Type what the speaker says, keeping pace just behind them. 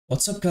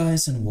What's up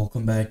guys, and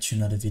welcome back to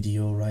another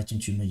video right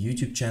into my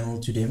YouTube channel.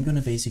 Today I'm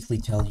gonna basically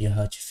tell you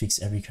how to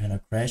fix every kind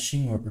of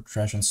crashing or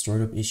crash on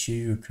startup issue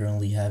you're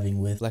currently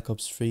having with Black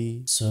Ops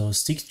 3. So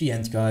stick to the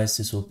end guys,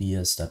 this will be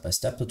a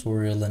step-by-step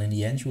tutorial, and in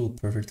the end you will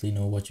perfectly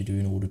know what to do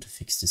in order to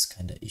fix this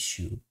kind of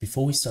issue.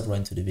 Before we start right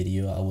into the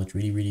video, I would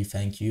really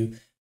thank you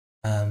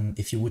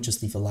if you would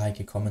just leave a like,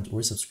 a comment, or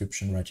a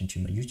subscription right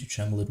into my YouTube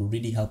channel. It will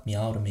really help me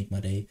out and make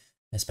my day,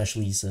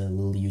 especially as a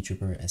little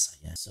YouTuber as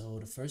I am. So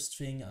the first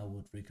thing I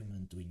would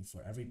recommend doing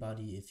for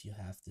everybody if you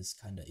have this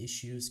kind of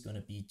issue is gonna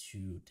be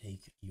to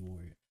take your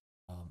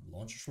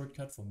launcher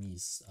shortcut. For me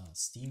is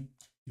Steam.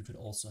 You could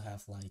also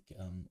have like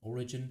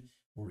Origin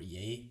or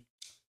EA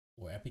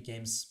or Epic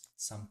Games.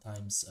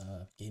 Sometimes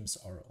games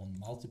are on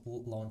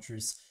multiple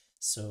launchers.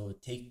 So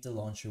take the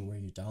launcher where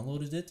you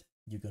downloaded it.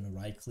 You're gonna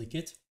right click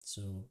it.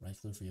 So right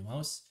click for your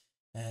mouse.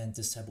 And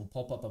this tab will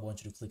pop up. I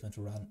want you to click on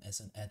to run as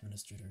an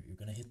administrator. You're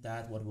gonna hit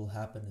that. What will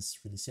happen is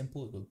really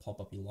simple. It will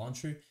pop up your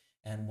launcher.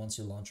 And once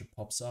your launcher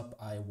pops up,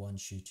 I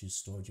want you to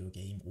start your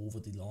game over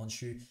the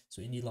launcher.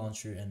 So in the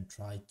launcher and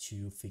try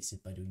to fix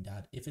it by doing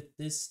that. If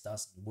this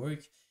doesn't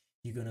work,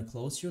 you're gonna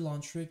close your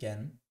launcher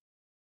again.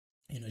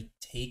 You're gonna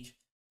take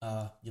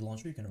your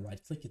launcher, you're gonna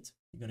right click it.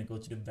 You're gonna go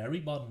to the very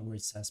bottom where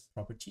it says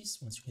properties.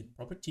 Once you hit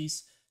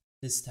properties,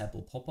 this tab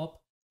will pop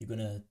up. You're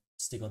gonna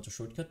stick onto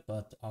shortcut,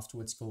 but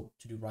afterwards go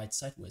to the right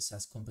side where it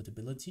says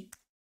compatibility.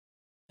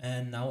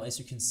 And now as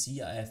you can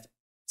see, I have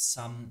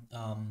some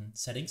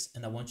settings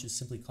and I want you to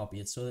simply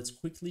copy it. So let's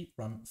quickly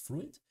run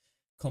through it.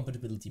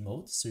 Compatibility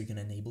mode, so you're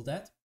gonna enable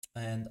that.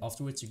 And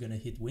afterwards you're gonna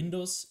hit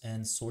Windows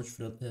and search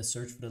for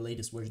the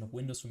latest version of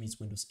Windows. For me it's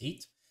Windows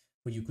 8,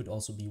 but you could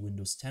also be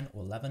Windows 10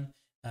 or 11.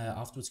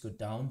 Afterwards go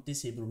down,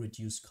 disable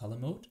reduce color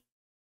mode.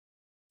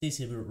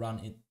 Disable run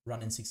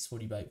in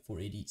 640 by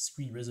 480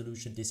 screen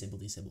resolution. Disable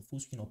full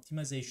screen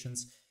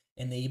optimizations.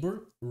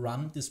 Enable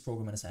run this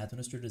program as an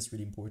administrator. That's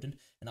really important.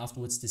 And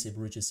afterwards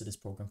disable register this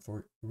program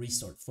for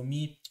restart. For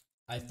me,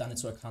 I've done it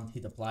so I can't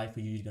hit apply. For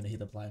you, you're gonna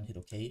hit apply and hit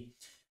OK.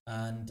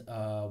 And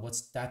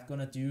what's that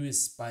gonna do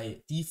is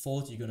by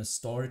default you're gonna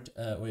start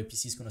or your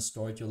PC is gonna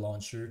start your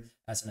launcher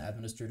as an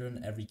administrator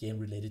in every game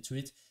related to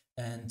it.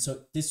 And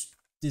so this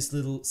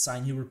little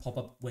sign here will pop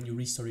up when you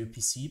restart your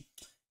PC.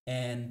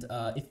 And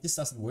if this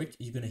doesn't work,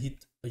 you're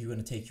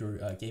gonna take your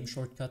game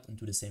shortcut and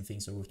do the same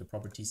thing. So with the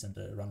properties and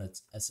run it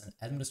as an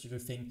administrator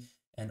thing,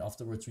 and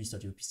afterwards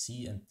restart your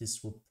PC, and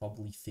this will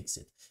probably fix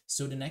it.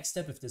 So the next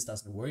step, if this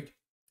doesn't work,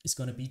 is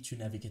gonna be to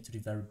navigate to the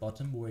very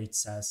bottom where it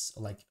says,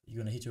 like,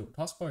 you're gonna hit your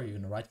taskbar, you're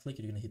gonna right click,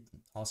 you're gonna hit the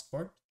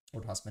taskbar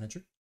or task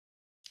manager.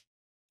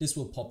 This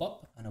will pop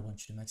up, and I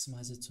want you to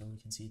maximize it so we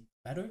can see it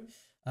better.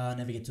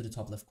 Navigate to the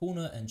top left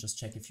corner and just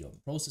check if you're on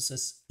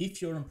processes.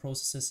 If you're on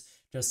processes,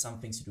 there's some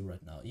things to do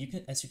right now.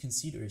 As you can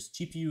see, there's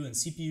GPU and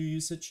CPU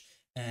usage,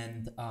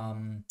 and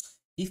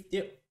if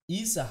there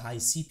is a high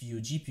CPU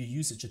GPU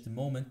usage at the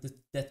moment,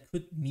 that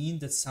could mean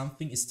that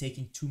something is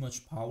taking too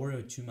much power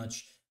or too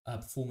much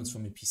performance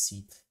from your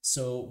PC.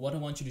 So what I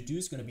want you to do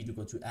is going to be to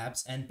go to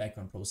apps and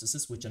background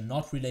processes, which are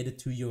not related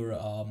to your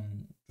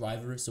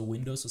driver, so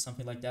Windows or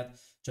something like that.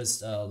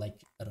 Just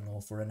like, I don't know,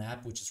 for an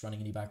app which is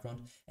running in the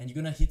background, and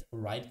you're going to hit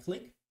right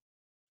click,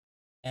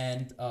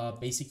 and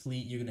basically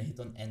you're going to hit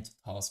on end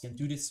task, and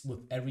do this with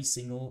every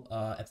single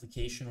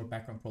application or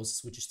background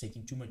process which is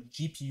taking too much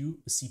GPU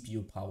or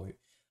CPU power.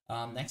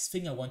 Next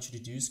thing I want you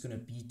to do is going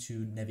to be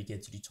to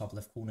navigate to the top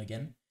left corner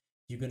again.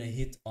 You're going to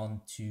hit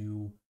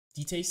onto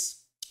details.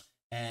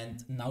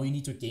 And now you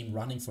need your game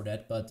running for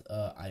that, but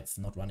I'm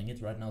not running it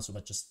right now, so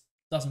that just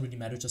doesn't really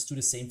matter. Just do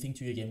the same thing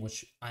to your game,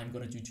 which I'm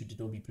gonna do to the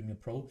Adobe Premiere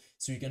Pro.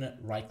 So you're gonna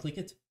right click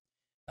it.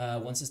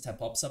 Once this tab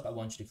pops up, I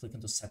want you to click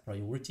onto set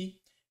priority.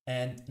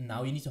 And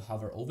now you need to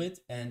hover over it.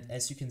 And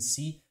as you can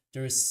see,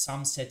 there's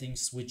some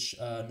settings which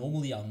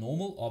normally are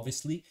normal,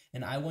 obviously.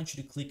 And I want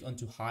you to click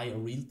onto high or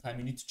real time.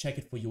 You need to check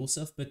it for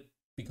yourself, but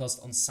because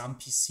on some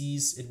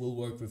PCs it will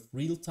work with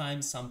real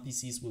time, some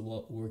PCs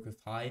will work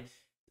with high.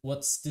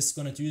 What's this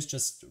gonna do is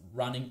just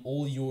running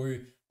all your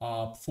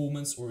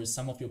performance or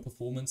some of your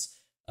performance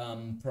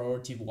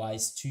priority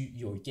wise to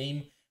your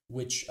game,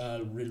 which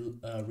will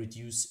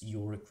reduce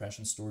your crash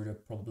and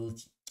startup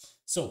probability.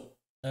 So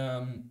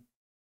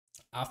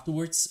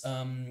afterwards,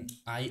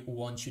 I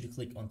want you to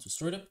click onto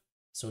startup.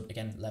 So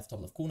again, left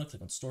top left corner,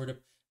 click on startup.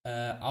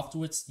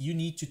 Afterwards, you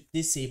need to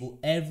disable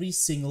every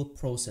single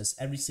process,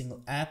 every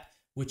single app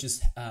which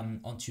is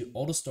onto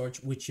auto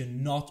start, which you're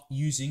not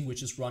using,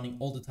 which is running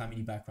all the time in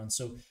the background.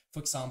 So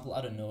for example,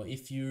 I don't know,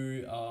 if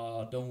you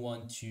don't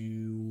want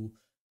to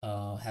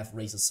have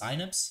Razer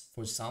Synapse,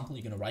 for example,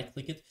 you're gonna right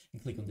click it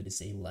and click on the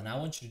disable. And I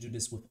want you to do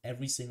this with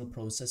every single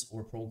process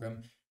or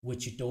program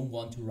which you don't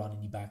want to run in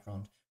the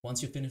background.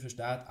 Once you finish with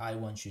that, I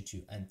want you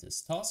to end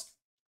this task.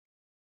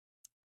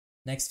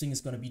 Next thing is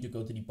going to be to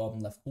go to the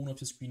bottom left corner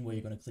of your screen where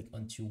you're going to click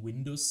onto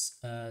Windows,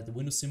 the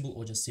Windows symbol,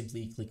 or just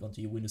simply click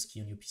onto your Windows key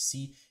on your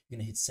PC. You're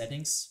going to hit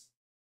settings.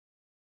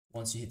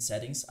 Once you hit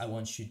settings, I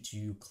want you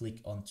to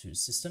click onto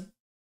system.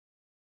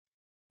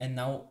 And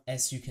now,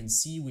 as you can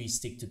see, we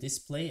stick to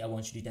display. I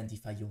want you to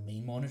identify your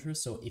main monitor.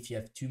 So if you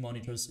have two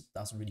monitors, it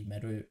doesn't really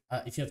matter.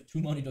 If you have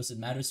two monitors, it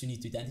matters. You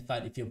need to identify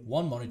it. If you have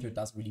one monitor, it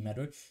doesn't really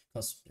matter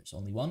because there's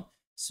only one.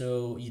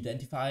 So you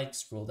identify it,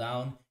 scroll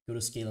down, go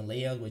to scale and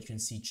layout, where you can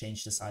see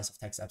change the size of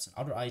text, apps, and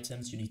other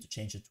items. You need to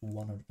change it to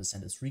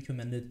 100% as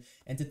recommended.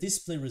 And the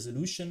display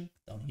resolution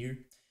down here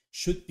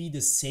should be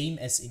the same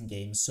as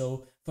in-game.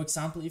 So for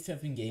example, if you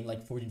have in-game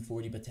like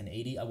 1440 by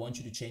 1080, I want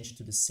you to change it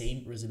to the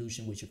same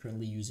resolution which you're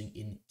currently using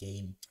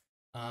in-game.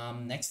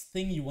 Next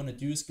thing you want to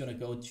do is going to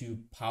go to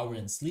power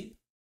and sleep.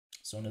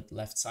 So on the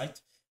left side,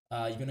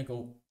 you're going to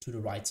go to the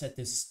right side.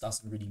 This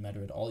doesn't really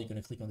matter at all. You're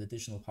going to click on the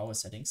additional power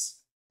settings.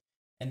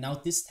 And now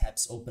this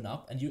tabs open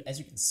up, and as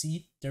you can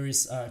see, there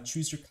is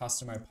choose your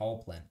customer power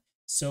plan.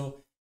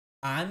 So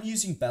I'm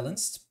using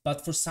balanced,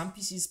 but for some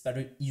PCs,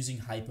 better using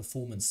high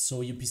performance.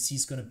 So your PC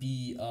is going to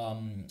be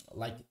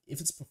like,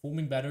 if it's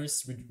performing better,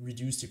 it's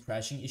reduce the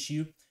crashing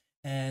issue.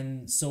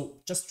 And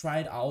so just try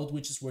it out,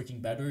 which is working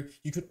better.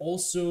 You could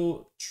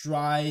also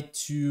try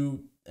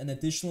to an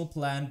additional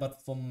plan,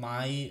 but from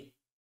my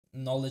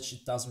knowledge,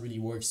 it doesn't really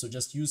work. So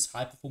just use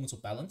high performance or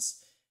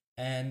balance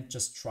and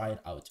just try it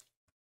out.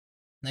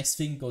 Next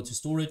thing, go to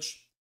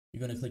storage.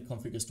 You're going to click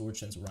configure storage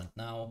sensor right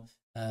now.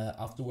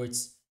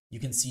 Afterwards, you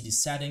can see the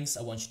settings.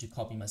 I want you to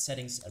copy my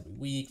settings every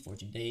week,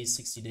 14 days,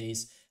 60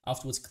 days.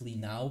 Afterwards,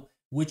 clean now,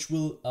 which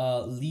will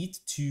lead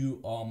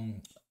to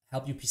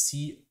help your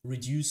PC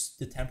reduce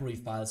the temporary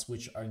files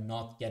which are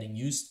not getting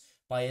used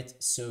by it.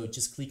 So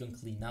just click on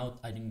clean now.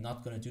 I'm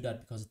not going to do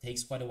that because it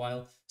takes quite a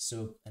while.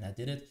 So, and I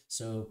did it.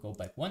 So go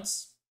back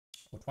once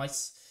or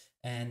twice.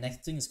 And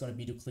next thing is going to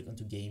be to click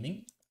onto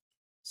gaming.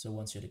 So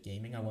once you're at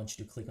gaming, I want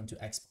you to click onto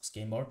Xbox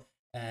Game Bar,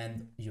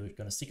 and you're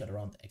going to stick it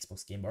around the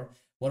Xbox Game Bar.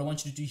 What I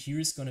want you to do here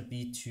is going to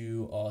be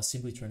to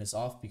simply turn this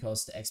off,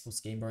 because the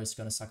Xbox Game Bar is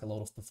going to suck a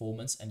lot of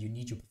performance, and you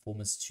need your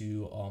performance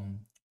to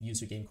use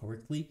your game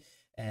correctly.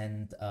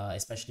 And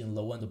especially in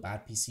low end or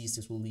bad PCs,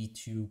 this will lead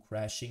to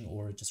crashing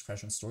or just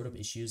crash on startup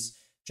issues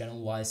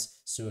general wise.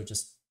 So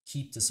just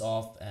keep this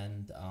off.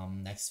 And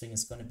next thing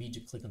is going to be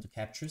to click onto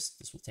captures.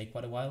 This will take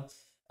quite a while.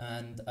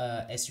 And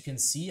as you can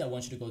see, I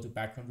want you to go to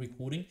background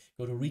recording,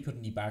 go to record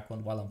in the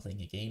background while I'm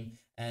playing a game.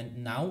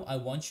 And now I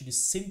want you to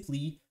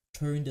simply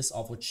turn this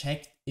off or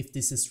check if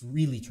this is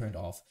really turned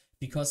off.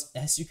 Because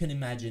as you can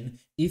imagine,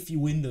 if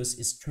your Windows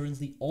is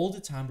currently all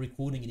the time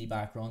recording in the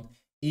background,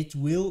 it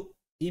will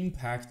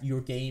impact your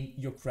game,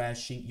 your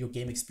crashing, your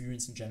game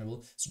experience in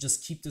general. So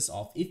just keep this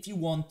off. If you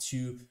want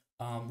to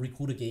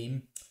record a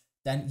game,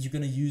 then you're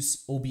going to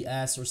use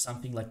OBS or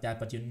something like that,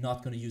 but you're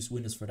not going to use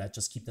Windows for that.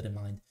 Just keep that in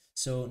mind.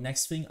 So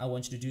next thing I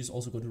want you to do is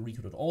also go to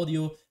record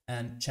audio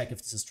and check if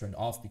this is turned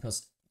off,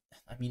 because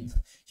I mean,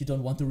 you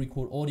don't want to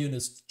record audio and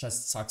this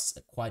just sucks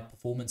quite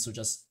performance. So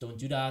just don't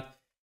do that.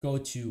 Go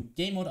to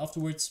game mode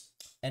afterwards.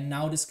 And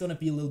now this is going to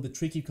be a little bit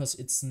tricky because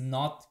it's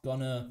not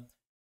gonna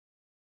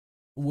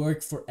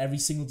work for every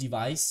single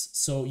device.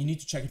 So you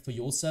need to check it for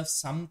yourself.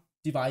 Some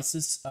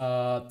devices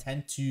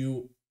tend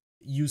to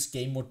use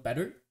game mode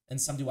better, and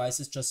some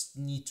devices just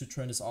need to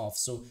turn this off.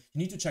 So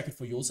you need to check it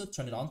for yourself,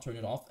 turn it on, turn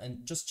it off,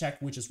 and just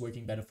check which is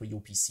working better for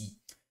your PC.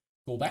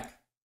 Go back.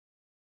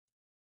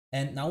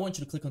 And now I want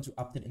you to click onto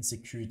update and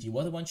security.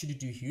 What I want you to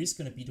do here is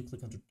going to be to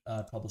click onto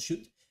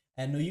troubleshoot.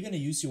 And now you're going to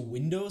use your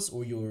Windows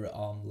or your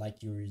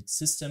like your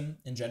system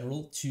in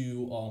general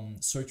to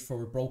search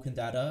for broken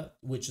data,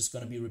 which is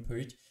going to be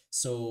repaired.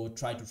 So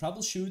try to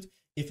troubleshoot.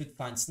 If it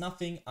finds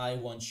nothing, I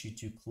want you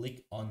to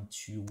click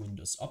onto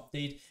Windows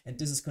Update. And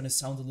this is going to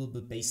sound a little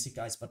bit basic,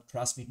 guys, but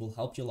trust me, it will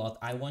help you a lot.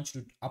 I want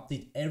you to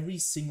update every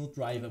single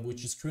driver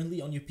which is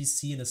currently on your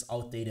PC and is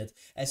outdated.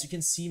 As you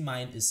can see,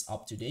 mine is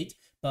up to date.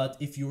 But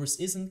if yours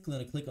isn't, going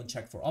to click on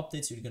check for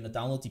updates. You're going to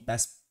download the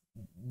best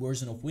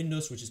version of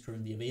Windows, which is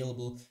currently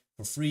available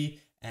for free.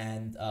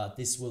 And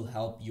this will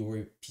help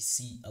your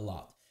PC a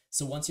lot.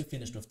 So once you're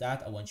finished with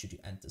that, I want you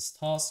to end this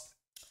task.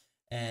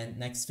 And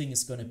next thing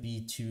is going to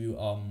be to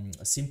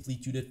simply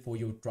do that for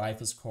your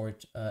driver's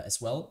card as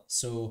well.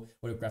 So,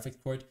 or your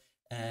graphics card.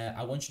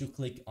 I want you to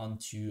click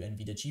onto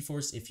NVIDIA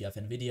GeForce if you have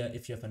NVIDIA.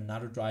 If you have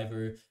another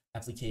driver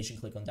application,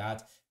 click on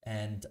that.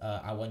 And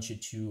I want you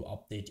to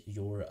update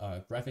your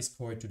graphics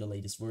card to the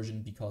latest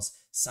version, because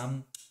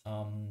some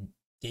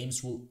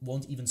games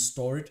won't even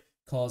store it,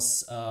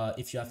 because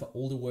if you have an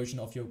older version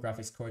of your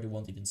graphics card, it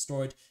won't even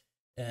store it.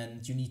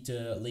 And you need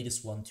the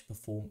latest one to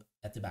perform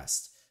at the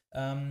best.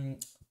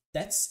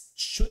 That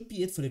should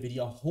be it for the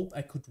video. I hope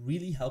I could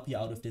really help you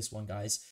out with this one, guys.